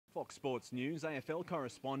Fox Sports News AFL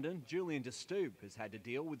correspondent Julian de Stoop has had to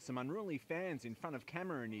deal with some unruly fans in front of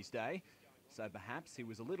camera in his day, so perhaps he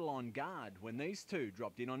was a little on guard when these two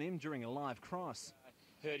dropped in on him during a live cross.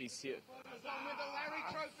 Heard he's here. With the Larry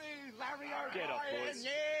trophy, Larry O'Brien. Get off, boys.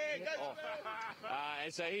 Yeah,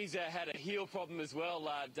 and so he's had a heel problem as well,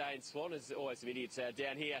 Dane Swan. There's always some idiots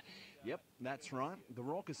down here. Yep, that's right. The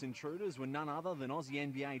raucous intruders were none other than Aussie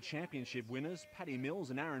NBA Championship winners Paddy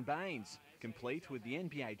Mills and Aron Baynes, complete with the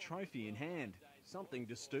NBA trophy in hand. Something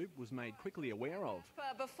de Stoop was made quickly aware of.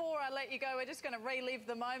 Before I let you go, we're just going to relive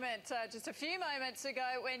the moment just a few moments ago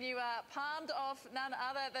when you palmed off none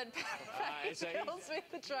other than Paddy Mills with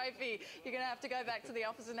the trophy. You're going to have to go back to the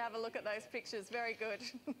office and have a look at those pictures. Very good.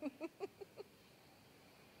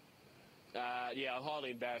 Yeah, I'm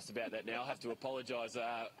highly embarrassed about that now. I have to apologise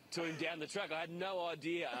to him down the track. I had no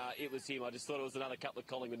idea it was him. I just thought it was another couple of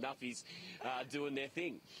Collingwood nuffies doing their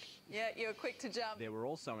thing. Yeah, you were quick to jump. There were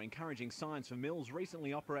also encouraging signs for Mills'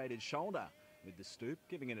 recently operated shoulder, with de Stoop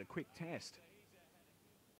giving it a quick test.